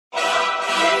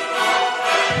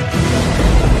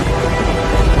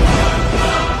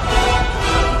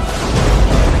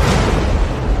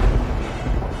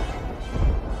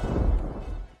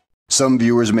Some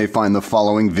viewers may find the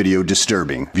following video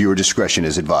disturbing. Viewer discretion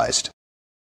is advised.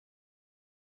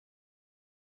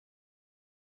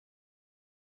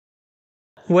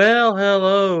 Well,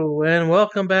 hello, and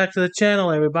welcome back to the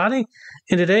channel, everybody.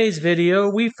 In today's video,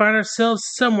 we find ourselves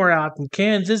somewhere out in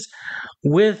Kansas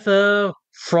with a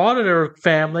Frauditor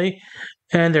family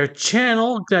and their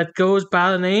channel that goes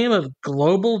by the name of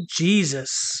Global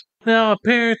Jesus. Now,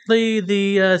 apparently,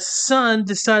 the son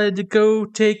decided to go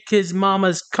take his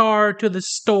mama's car to the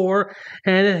store,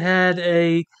 and it had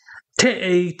a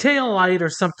tail light or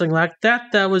something like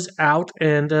that that was out,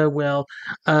 and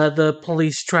the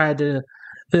police tried to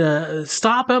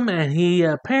stop him, and he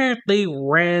apparently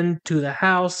ran to the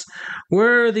house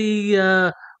where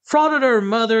the Frauditor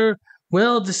mother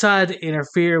decided to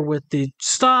interfere with the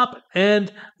stop,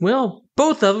 and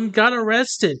both of them got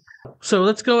arrested. So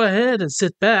let's go ahead and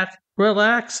sit back,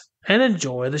 relax, and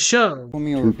enjoy the show.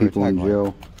 Two people in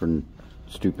jail for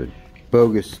stupid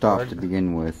bogus stop to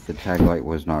begin with. The tag light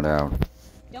was not out.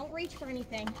 Don't reach for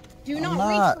anything. Do not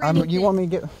reach for anything. You want me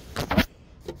to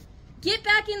Get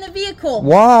back in the vehicle.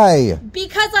 Why?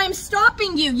 Because I'm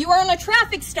stopping you. You are on a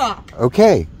traffic stop.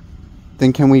 Okay.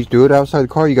 Then can we do it outside the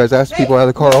car? You guys ask people out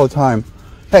of the car all the time.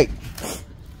 Hey.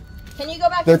 Can you go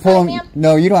back inside, ma'am?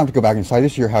 No, you don't have to go back inside.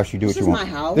 This is your house. You do what you want. This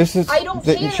is my house. This is. I don't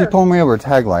care. She's pulling me over a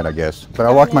tag light, I guess. But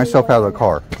I locked myself out of the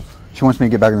car. She wants me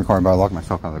to get back in the car, but I locked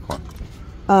myself out of the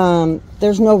car.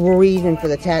 There's no reason for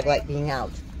the tag light being out.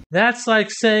 That's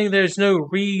like saying there's no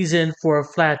reason for a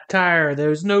flat tire.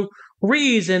 There's no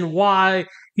reason why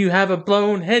you have a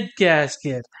blown head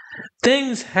gasket.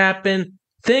 Things happen,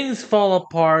 things fall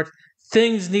apart,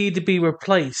 things need to be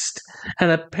replaced. And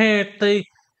apparently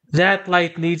that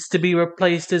light needs to be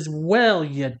replaced as well,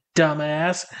 you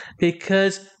dumbass,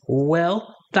 because,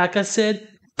 like I said,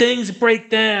 things break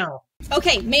down.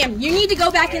 Okay, ma'am, you need to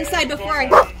go back inside before I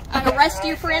arrest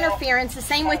you for interference. The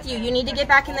same with you. You need to get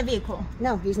back in the vehicle.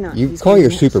 No, he's not. You call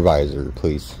your supervisor,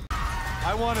 please.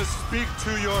 I want to speak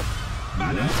to your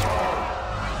manager.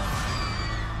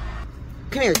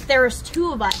 Come here. There is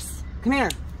two of us. Come here.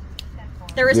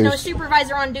 There is no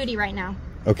supervisor on duty right now.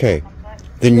 Okay.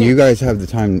 Then you guys have the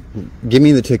time. Give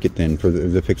me the ticket then, for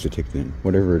the fix-it ticket then,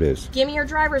 whatever it is. Give me your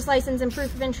driver's license and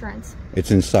proof of insurance. It's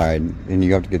inside, and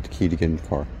you have to get the key to get in the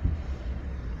car.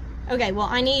 Okay, well,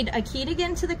 I need a key to get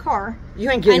into the car. You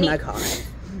ain't getting my car.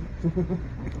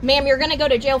 Ma'am, you're going to go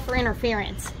to jail for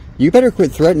interference. You better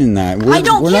quit threatening that. I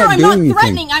don't care. I'm not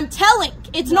threatening. I'm telling.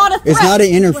 It's not a threat. It's not an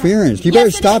interference. You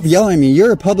better stop yelling at me.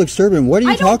 You're a public servant. What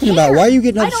are you talking about? Why are you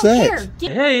getting upset?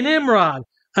 Hey, Nimrod,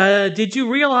 did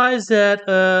you realize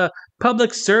that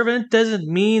public servant doesn't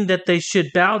mean that they should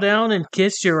bow down and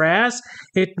kiss your ass?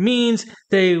 It means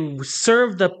they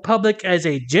serve the public as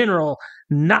a general,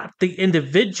 not the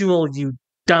individual, you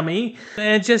dummy.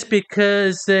 And just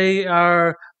because they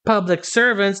are public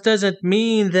servants doesn't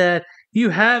mean that you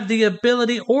have the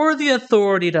ability or the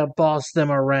authority to boss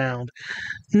them around.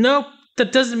 Nope,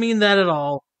 that doesn't mean that at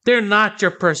all. They're not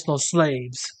your personal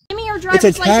slaves. Give me your driver's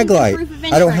license. It's a tag light.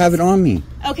 I don't have it on me.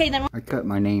 Okay, then. I cut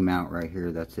my name out right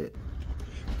here. That's it.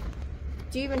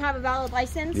 Do you even have a valid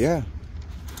license? Yeah.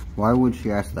 Why would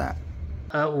she ask that?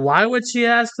 Why would she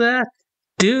ask that?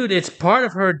 Dude, it's part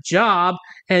of her job,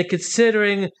 and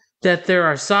considering that there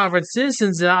are sovereign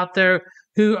citizens out there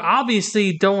who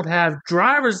obviously don't have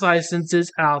driver's licenses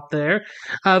out there,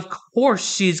 of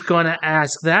course she's going to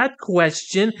ask that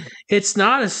question. It's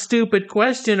not a stupid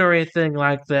question or anything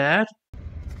like that.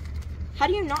 How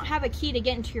do you not have a key to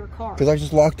get into your car? Because I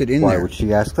just locked it in there. Why would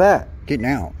she ask that? Getting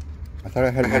out. I thought I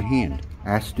had it in hand.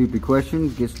 Ask stupid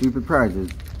questions, get stupid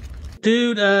prizes.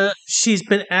 Dude, she's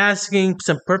been asking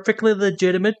some perfectly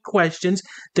legitimate questions.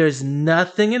 There's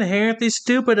nothing inherently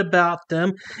stupid about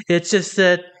them. It's just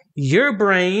that your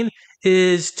brain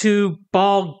is too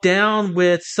bogged down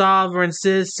with sovereign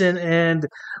citizen and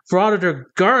frauditor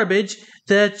garbage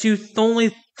that you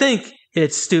only think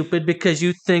it's stupid because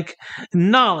you think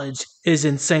knowledge is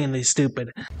insanely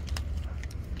stupid.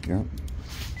 Yep.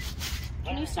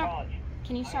 Can you stop?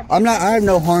 I have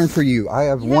no harm for you. I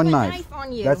have one knife. Knife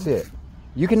on you. That's it.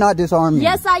 You cannot disarm me.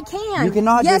 Yes, I can. You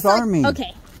cannot disarm me.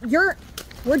 Okay,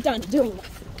 we're done doing this.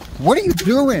 What are you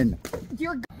doing?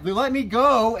 You're. Let me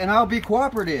go, and I'll be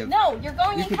cooperative. No, you're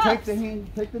going in cuffs.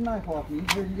 Take the knife off me.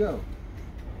 Here you go.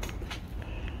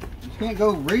 You can't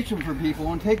go reaching for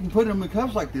people and put them in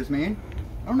cuffs like this, man.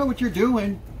 I don't know what you're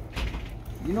doing.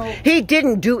 You know. He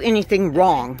didn't do anything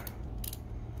wrong.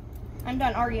 I'm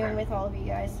done arguing with all of you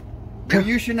guys. Well,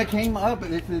 you shouldn't have came up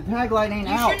if the tag light ain't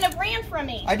out. You shouldn't have ran from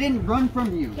me. I didn't run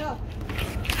from you. Go.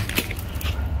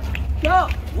 Go.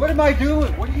 What am I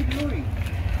doing? What are you doing?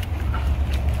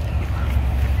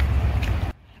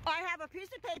 I have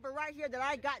paper right here that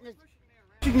I got in this.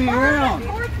 Pushing me around.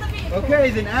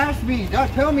 Okay, then ask me. Don't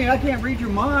tell me I can't read your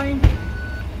mind.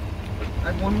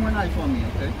 I have one more knife on me,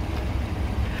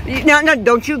 okay? No,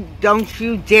 don't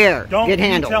you dare Don't get you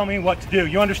handled. tell me what to do.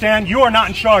 You understand? You are not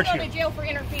in charge Go here. to jail for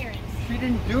interference. She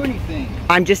didn't do anything.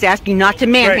 I'm just asking not to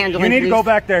manhandle You him. need to go please.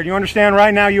 back there. You understand?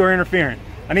 Right now you are interfering.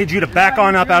 I need you to back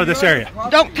on up out of this area.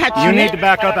 Don't touch You me. need to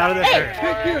back up out of this area.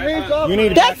 Take your hands off. You need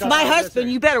to That's back up my out of this husband.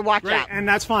 area. You better watch Great, out. and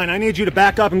that's fine. I need you to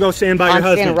back up and go stand by your I'm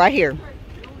husband. standing right here.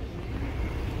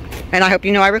 And I hope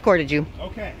you know I recorded you.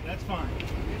 Okay, that's fine.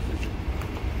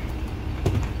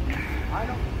 I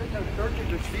don't think no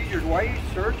searches or seizures. Why are you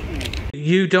searching me?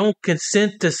 You don't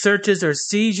consent to searches or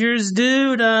seizures,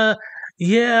 dude?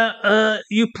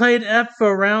 You played F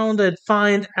around and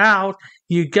find out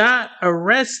you got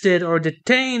arrested or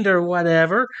detained or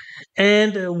whatever,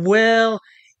 and well,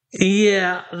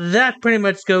 yeah, that pretty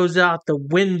much goes out the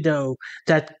window.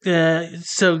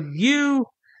 So you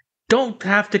don't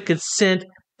have to consent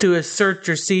to a search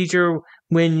or seizure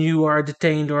when you are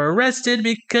detained or arrested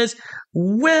because,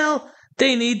 well,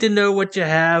 they need to know what you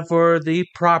have for the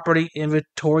property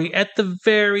inventory at the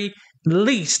very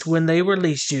least when they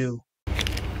release you.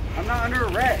 I'm not under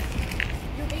arrest.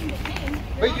 You're being detained.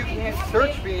 But you can't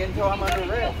search me until I'm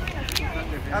under arrest.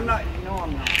 I'm not. No,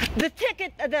 I'm not. The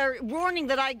ticket, the warning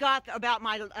that I got about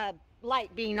my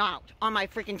light being out on my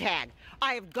freaking tag.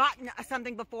 I have gotten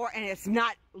something before and it's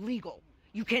not legal.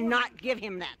 You cannot give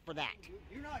him that for that.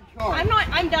 You're not in charge.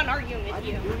 I'm done arguing with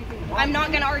you. I'm not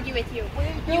going to argue with you. What are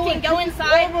you You doing? can go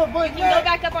inside. Grab a You can go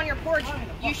back up on your porch.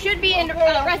 You should be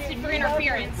arrested for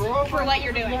interference for what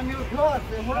you're doing. But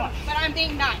I'm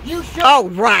being nice. You should. Oh,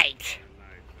 right.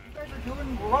 You guys are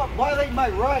doing violating my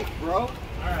rights, bro. All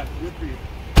right, good for you.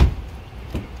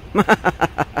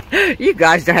 You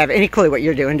guys don't have any clue what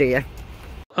you're doing, do you?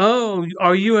 Oh,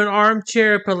 are you an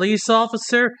armchair police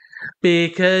officer?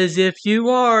 Because if you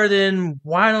are, then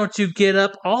why don't you get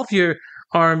up off your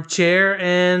armchair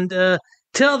and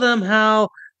tell them how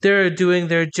they're doing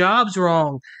their jobs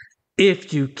wrong,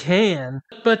 if you can.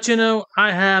 But you know,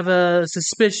 I have a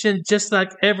suspicion, just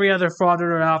like every other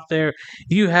frauditor out there,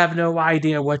 you have no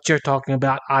idea what you're talking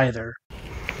about either.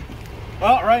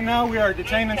 Well, right now we are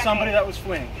detaining somebody that was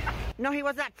fleeing. No, he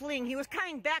was not fleeing. He was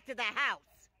coming back to the house.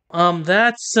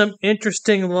 That's some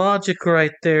interesting logic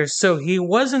right there. So he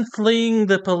wasn't fleeing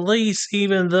the police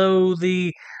even though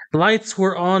the lights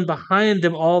were on behind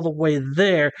him all the way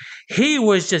there. He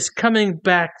was just coming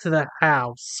back to the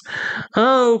house.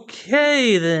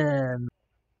 Okay, then.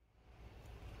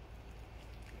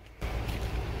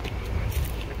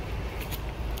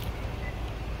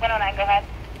 109, go ahead.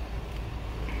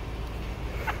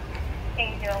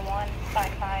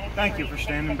 80155. Thank you for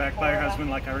standing back by your husband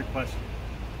like I requested.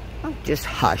 Oh, just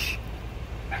hush.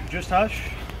 Just hush.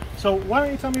 So why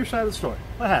don't you tell me your side of the story?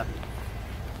 What happened?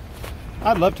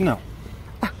 I'd love to know.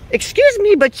 Excuse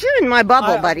me, but you're in my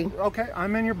bubble, buddy. Okay,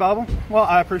 I'm in your bubble. Well,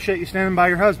 I appreciate you standing by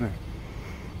your husband.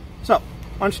 So,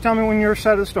 why don't you tell me when your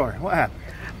side of the story? What happened?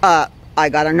 I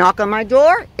got a knock on my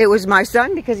door. It was my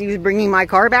son because he was bringing my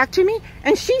car back to me.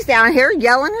 And she's down here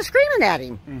yelling and screaming at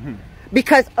him.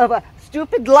 Because of a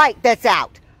stupid light that's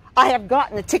out. I have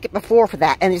gotten a ticket before for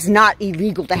that, and it's not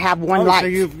illegal to have one light. So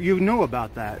you knew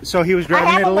about that. So he was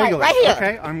driving it a light illegally. right here.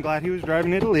 Okay, I'm glad he was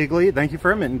driving it illegally. Thank you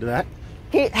for admitting to that.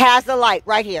 He has a light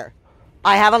right here.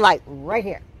 I have a light right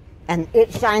here. And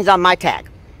it shines on my tag.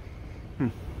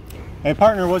 Hey,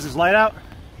 partner, was his light out?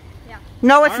 Yeah.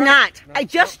 No, it's not. I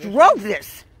just drove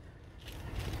this.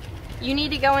 You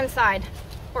need to go inside,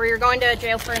 or you're going to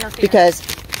jail for interference. Because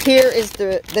here is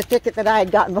the ticket that I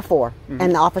had gotten before.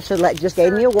 And the officer just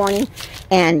gave me a warning.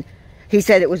 And he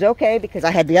said it was okay because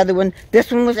I had the other one.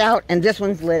 This one was out and this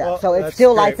one's lit up. So it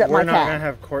still lights up my We're not going to tag.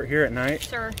 have court here at night.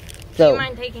 Sir, do So- you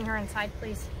mind taking her inside,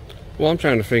 please? Well, I'm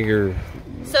trying to figure.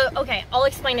 So, okay, I'll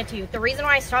explain it to you. The reason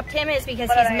why I stopped him is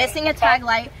because he's missing a tag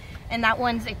light, and that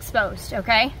one's exposed,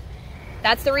 okay?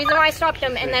 That's the reason why I stopped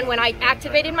him, and then when I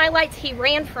activated my lights, he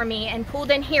ran from me and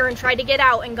pulled in here and tried to get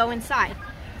out and go inside.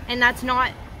 And that's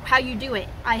not how you do it.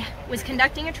 I was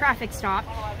conducting a traffic stop.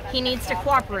 He needs to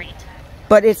cooperate.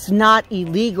 But it's not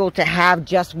illegal to have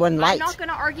just one light. I'm not going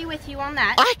to argue with you on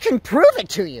that. I can prove it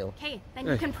to you. Okay, then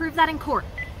you can prove that in court.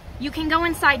 You can go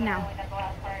inside now.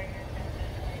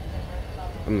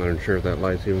 I'm not sure if that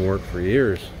light's even worked for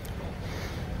years.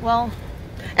 Well,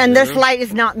 And this light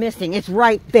is not missing. It's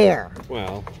right there.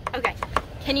 Well, okay.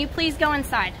 Can you please go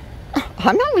inside?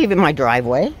 I'm not leaving my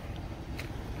driveway.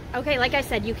 Okay, like I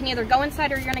said, you can either go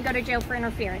inside or you're going to go to jail for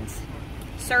interference.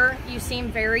 Sir, you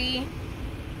seem very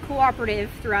cooperative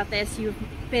throughout this. You've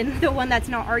been the one that's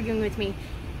not arguing with me.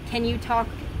 Can you talk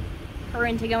her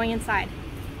into going inside?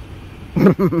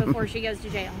 before she goes to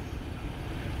jail.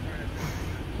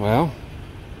 Well,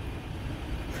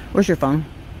 Where's your phone?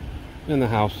 in the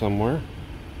house somewhere.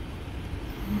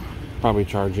 Probably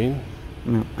charging.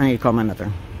 No, I need to call my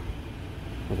mother.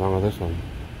 What's wrong with this one?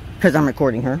 Because I'm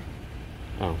recording her.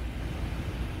 Oh.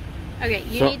 Okay,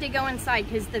 you So- need to go inside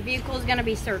because the vehicle is going to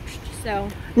be searched. So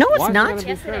No, it's Why is it not. gonna be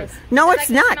yes, it is. No, So it's I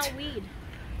can not. smell weed.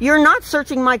 You're not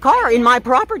searching my car in my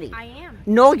property. I am.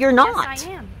 No, you're not. Yes,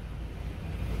 I am.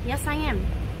 Yes, I am.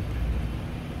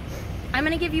 I'm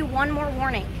going to give you one more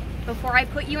warning before I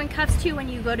put you in cuffs too when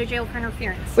you go to jail for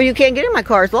interference. Well, you can't get in. My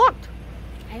car is locked.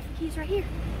 I have the keys right here.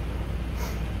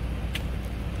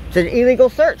 It's an illegal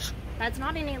search. That's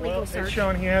not an illegal Well, it's search.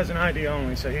 showing he has an ID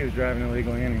only, so he was driving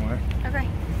illegally anyway. Okay.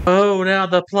 Oh, now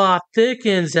the plot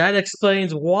thickens. That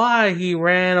explains why he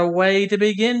ran away to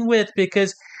begin with,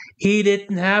 because he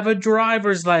didn't have a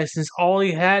driver's license. All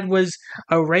he had was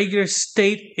a regular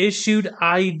state-issued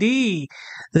ID.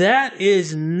 That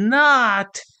is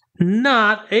not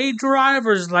a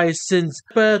driver's license.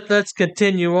 But let's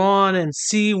continue on and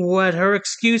see what her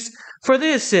excuse for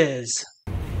this is.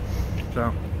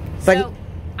 So, But So,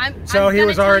 I'm he gonna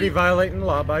was tell already you- violating the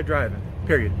law by driving.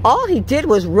 Period. all he did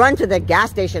was run to the gas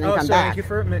station and Oh, come so back. thank you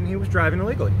for admitting he was driving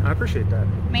illegally. I appreciate that.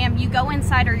 Ma'am, you go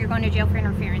inside or you're going to jail for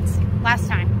interference. Last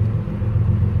time.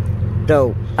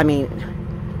 Though, I mean,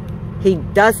 he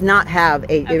does not have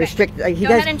a Okay. restricted. He Go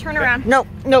does, ahead and turn around. No,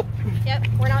 no. Yep,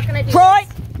 we're not going to do Troy!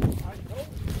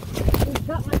 this. He's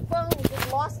got my phone. He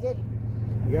just lost it.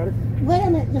 You got it? Wait a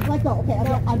minute. Just let go. Okay,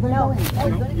 I'm going to go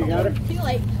in. You got it? Too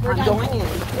late. We're I'm done. going in.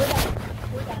 We're done.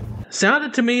 We're done.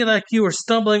 Sounded to me like you were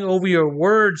stumbling over your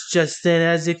words just then,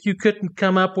 as if you couldn't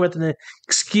come up with an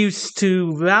excuse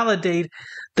to validate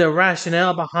the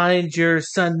rationale behind your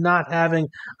son not having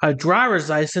a driver's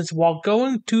license while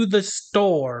going to the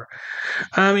store.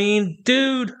 I mean,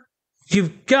 dude,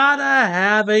 you've gotta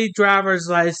have a driver's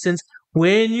license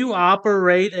when you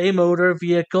operate a motor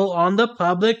vehicle on the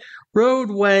public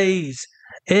roadways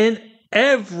in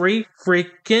every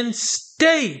freaking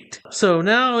state. So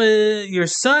now your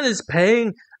son is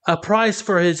paying a price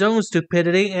for his own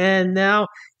stupidity, and now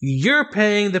you're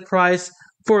paying the price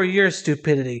for your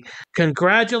stupidity.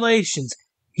 Congratulations.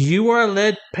 You are a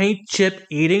lead paint chip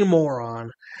eating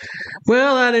moron.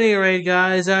 Well, at any rate,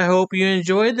 guys, I hope you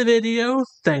enjoyed the video.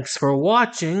 Thanks for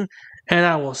watching, and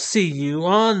I will see you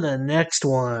on the next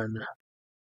one.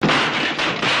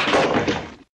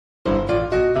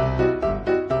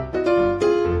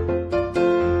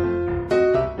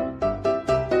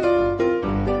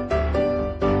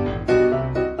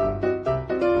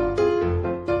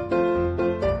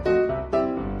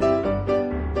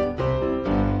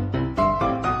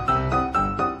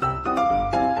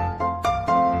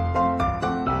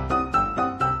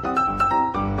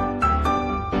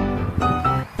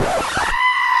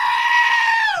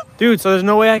 Dude, so there's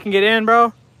no way I can get in,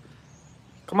 bro?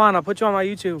 Come on, I'll put you on my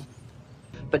YouTube.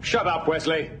 But shut up,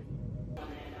 Wesley.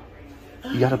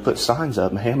 You gotta put signs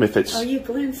up, ma'am, if it's... Are you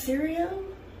Glenn Serio?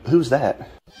 Who's that?